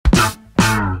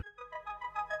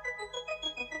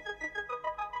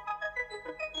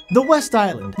The West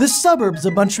Island, the suburbs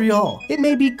of Montreal. It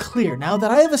may be clear now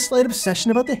that I have a slight obsession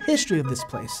about the history of this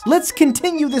place. Let's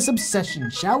continue this obsession,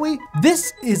 shall we?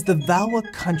 This is the Valois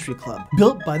Country Club,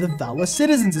 built by the Valois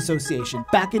Citizens Association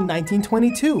back in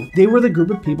 1922. They were the group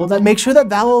of people that make sure that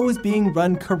Valois was being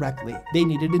run correctly. They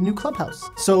needed a new clubhouse.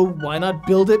 So why not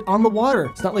build it on the water?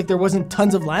 It's not like there wasn't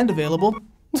tons of land available.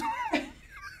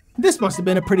 This must have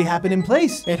been a pretty happening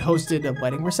place. It hosted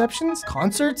wedding receptions,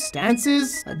 concerts,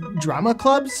 dances, drama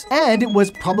clubs, and it was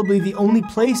probably the only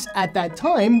place at that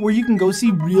time where you can go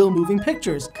see real moving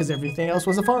pictures, because everything else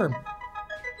was a farm.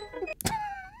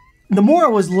 The more I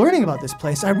was learning about this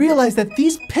place, I realized that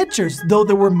these pictures, though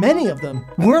there were many of them,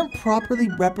 weren't properly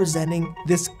representing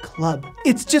this club.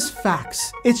 It's just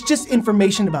facts. It's just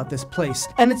information about this place.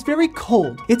 And it's very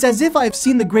cold. It's as if I've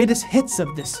seen the greatest hits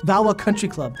of this Valois Country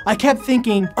Club. I kept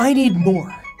thinking, I need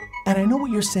more. And I know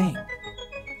what you're saying.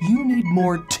 You need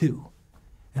more too.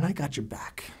 And I got your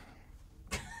back.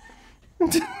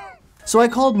 So I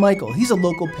called Michael. He's a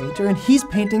local painter and he's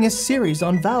painting a series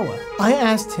on Valois. I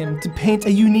asked him to paint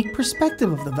a unique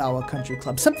perspective of the Valois Country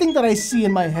Club, something that I see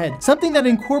in my head, something that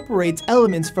incorporates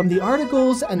elements from the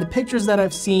articles and the pictures that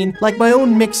I've seen, like my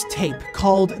own mixed tape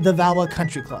called the Valois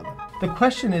Country Club. The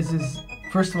question is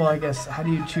first of all, I guess, how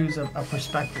do you choose a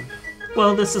perspective?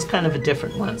 Well, this is kind of a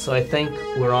different one, so I think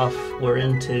we're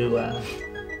into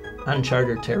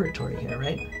uncharted territory here,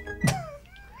 right?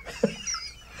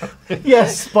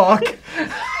 Yes, Spock.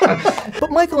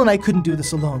 But Michael and I couldn't do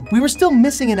this alone. We were still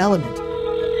missing an element.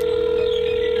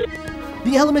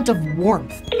 The element of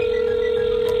warmth.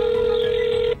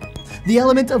 The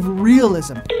element of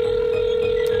realism.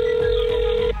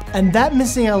 And that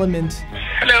missing element...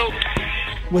 Hello.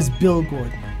 ...was Bill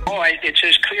Gordon. Oh, it's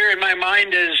as clear in my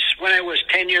mind as when I was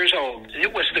 10 years old.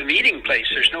 It was the meeting place,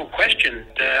 there's no question.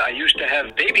 I used to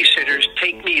have babysitters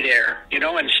take me there,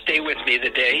 and stay with me the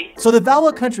day. So the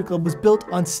Valois Country Club was built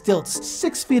on stilts,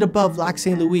 6 feet above Lac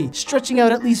St. Louis, stretching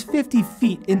out at least 50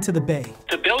 feet into the bay.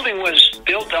 The building was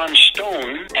built on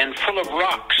stone and full of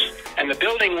rocks, and the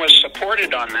building was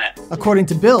supported on that. According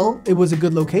to Bill, it was a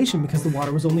good location because the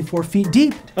water was only 4 feet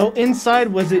deep. Oh, inside,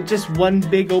 was it just one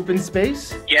big open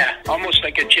space? Yeah, almost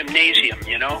like a gymnasium,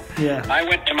 Yeah. I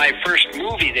went to my first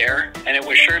movie there, and it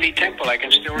was Shirley Temple. I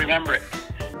can still remember it.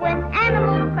 When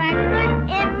animals crack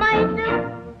in my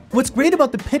soup. What's great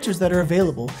about the pictures that are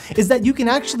available is that you can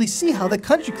actually see how the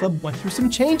country club went through some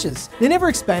changes. They never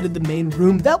expanded the main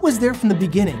room, that was there from the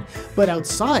beginning, but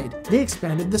outside, they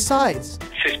expanded the sides.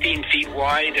 15 feet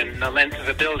wide and the length of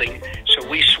the building, so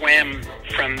we swam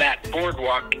from that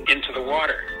boardwalk into the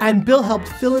water. And Bill helped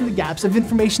fill in the gaps of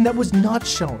information that was not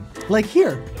shown, like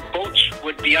here. Boats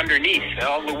would be underneath,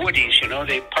 all the woodies,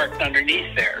 they parked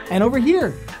underneath there. And over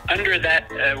here. Under that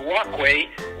walkway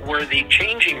were the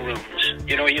changing rooms.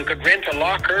 You could rent a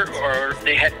locker or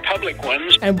they had public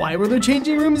ones. And why were there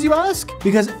changing rooms, you ask?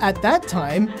 Because at that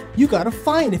time, you got a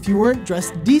fine if you weren't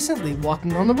dressed decently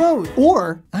walking on the road,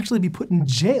 or actually be put in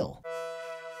jail.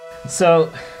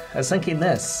 So, I was thinking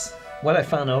this. What I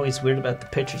found always weird about the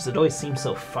pictures, it always seems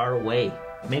so far away.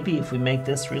 Maybe if we make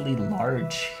this really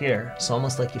large here, it's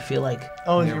almost like you feel like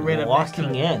you're right up next to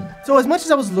walking it. in. So as much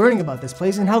as I was learning about this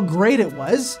place and how great it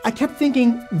was, I kept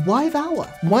thinking, why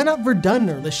Valois? Why not Verdun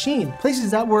or Lachine?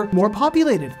 Places that were more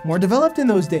populated, more developed in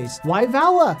those days. Why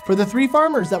Valois for the 3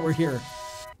 farmers that were here?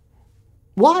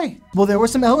 Why? Well, there were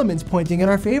some elements pointing in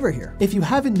our favor here. If you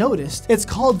haven't noticed, it's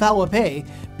called Valois Bay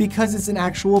because it's an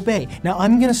actual bay. Now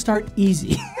I'm gonna start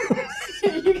easy.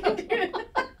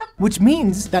 Which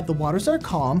means that the waters are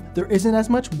calm, there isn't as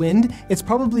much wind, it's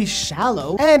probably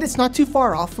shallow, and it's not too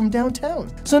far off from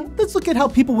downtown. So let's look at how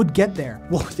people would get there.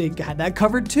 Well, they had that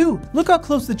covered too. Look how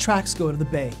close the tracks go to the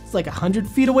bay. It's like 100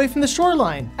 feet away from the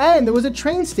shoreline. And there was a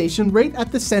train station right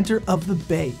at the center of the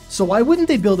bay. So why wouldn't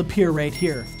they build a pier right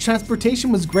here?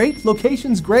 Transportation was great,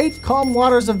 location's great, calm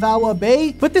waters of Valois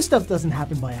Bay, but this stuff doesn't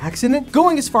happen by accident.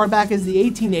 Going as far back as the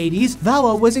 1880s,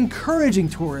 Valois was encouraging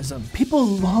tourism. People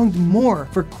longed more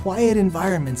for quiet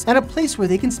environments and a place where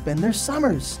they can spend their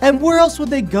summers. And where else would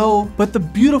they go but the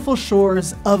beautiful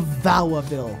shores of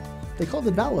Valoisville? They called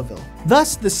it Valoisville.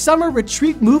 Thus, the summer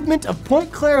retreat movement of Pointe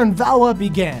Claire and Valois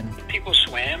began. People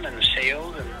swam and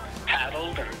sailed and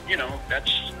paddled, and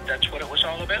that's what it was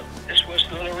all about. This was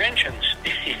the Laurentians,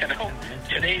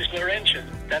 today's Laurentian.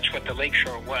 That's what the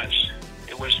lakeshore was.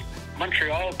 It was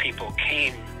Montreal people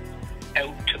came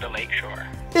out to the lakeshore.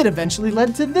 It eventually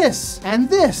led to this, and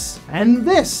this, and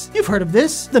this. You've heard of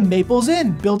this, the Maples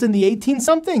Inn, built in the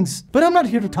 18-somethings. But I'm not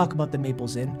here to talk about the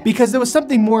Maples Inn, because there was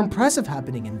something more impressive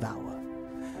happening in Valois.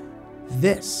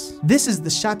 This is the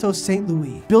Chateau St.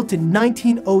 Louis, built in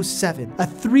 1907, a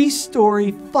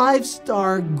 3-story,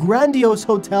 5-star, grandiose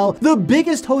hotel, the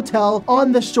biggest hotel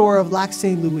on the shore of Lac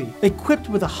St. Louis, equipped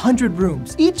with 100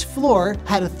 rooms. Each floor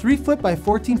had a 3-foot by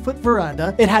 14-foot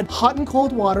veranda. It had hot and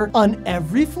cold water on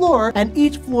every floor, and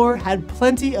each floor had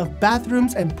plenty of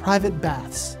bathrooms and private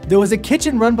baths. There was a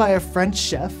kitchen run by a French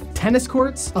chef, tennis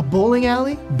courts, a bowling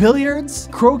alley, billiards,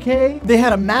 croquet. They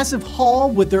had a massive hall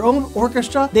with their own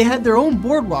orchestra. They had their own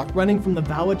boardwalk running from the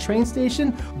Valois train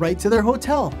station right to their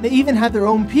hotel. They even had their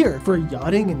own pier for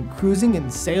yachting and cruising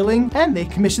and sailing, and they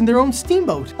commissioned their own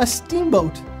steamboat. A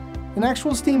steamboat. An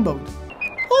actual steamboat.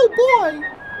 Oh boy!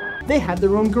 They had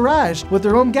their own garage with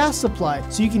their own gas supply,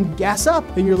 so you can gas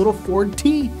up in your little Ford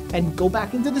T and go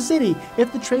back into the city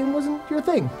if the train wasn't your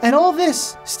thing. And all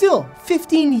this, still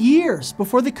 15 years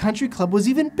before the country club was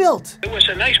even built. It was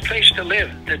a nice place to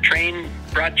live. The train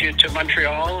brought you to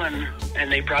Montreal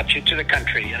and they brought you to the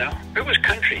country, you know? It was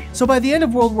country. So by the end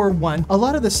of World War I, a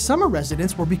lot of the summer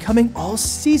residents were becoming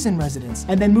all-season residents.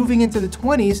 And then moving into the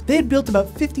 20s, they had built about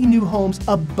 50 new homes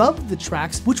above the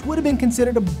tracks, which would have been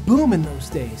considered a boom in those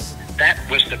days. That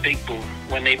was the big boom.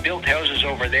 When they built houses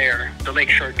over there, the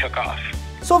lakeshore took off.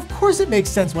 So of course it makes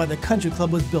sense why the country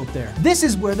club was built there. This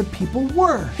is where the people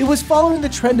were. It was following the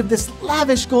trend of this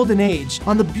lavish golden age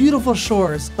on the beautiful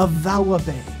shores of Valois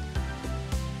Bay.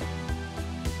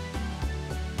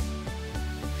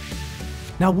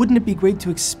 Now wouldn't it be great to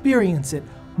experience it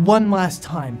one last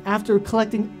time after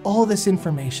collecting all this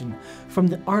information from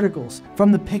the articles,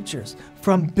 from the pictures,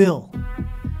 from Bill.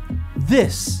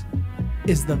 This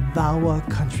is the Valois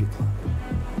Country Club.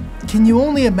 Can you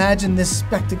only imagine this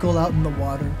spectacle out in the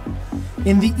water?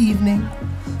 In the evening,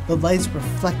 the lights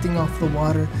reflecting off the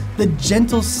water, the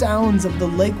gentle sounds of the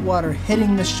lake water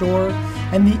hitting the shore,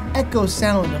 and the echo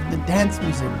sound of the dance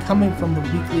music coming from the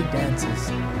weekly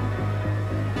dances.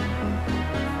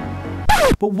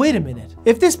 But wait a minute,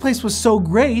 if this place was so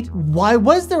great, why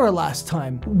was there a last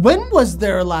time? When was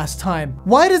there a last time?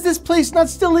 Why does this place not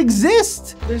still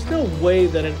exist? There's no way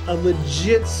that a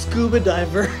legit scuba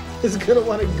diver is gonna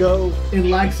wanna go in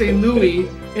Lac St. Louis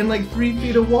in like 3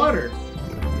 feet of water.